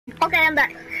Okay, I'm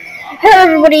back. Hello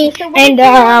everybody, and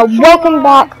welcome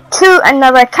back to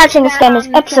another Catching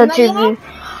Scammers episode 2 review.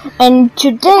 And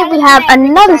today we have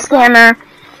another scammer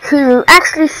who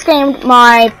actually scammed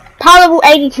my Powerlevel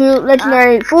 82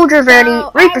 legendary Fulger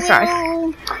Verde Reaper Scythe.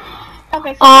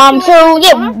 So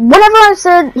yeah, whenever I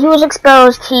said he was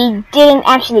exposed, he didn't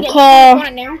actually care.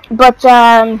 But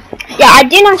yeah, I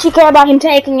didn't actually care about him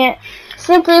taking it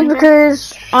simply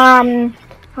because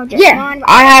yeah,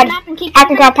 I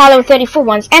can grab Powerlevel 34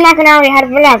 ones, and I can already have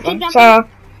a 11.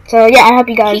 So yeah, I hope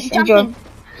you guys enjoy.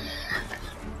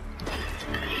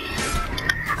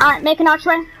 Alright, make an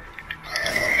archway.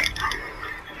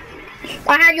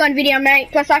 I have you on video, mate.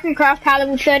 Plus, I can craft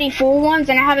Powerlevel 34 ones,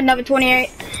 and I have another 28.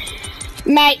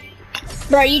 Mate,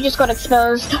 bro, you just got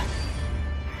exposed.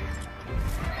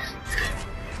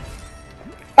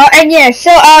 And yeah,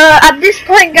 so at this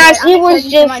point, guys, he was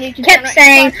just kept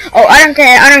saying, "Oh, I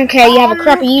don't care. You have a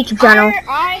crappy YouTube channel,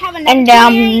 and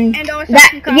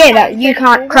that you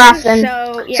can't craft them."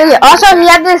 So yeah, also he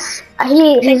had this,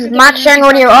 his mic sharing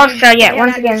audio off. So yeah,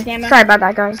 once again, sorry about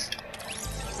that, guys.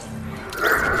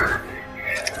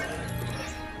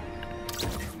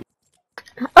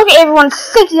 Okay, everyone,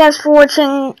 thank you guys for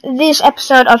watching this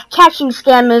episode of Catching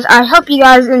Scammers. I hope you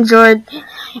guys enjoyed.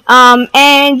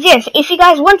 And yes, if you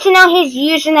guys want to know his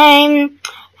username,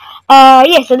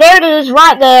 yeah, so there it is,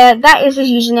 right there. That is his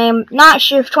username,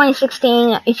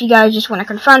 NightShift2016. If you guys just want to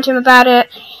confront him about it,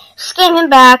 scam him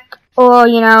back, or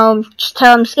you know, just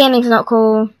tell him scamming's not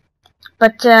cool.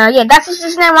 But yeah, that's his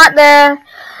username right there.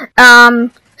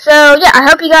 So yeah, I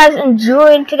hope you guys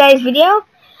enjoyed today's video.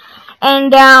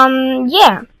 And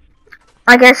yeah,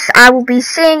 I guess I will be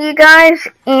seeing you guys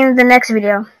in the next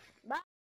video.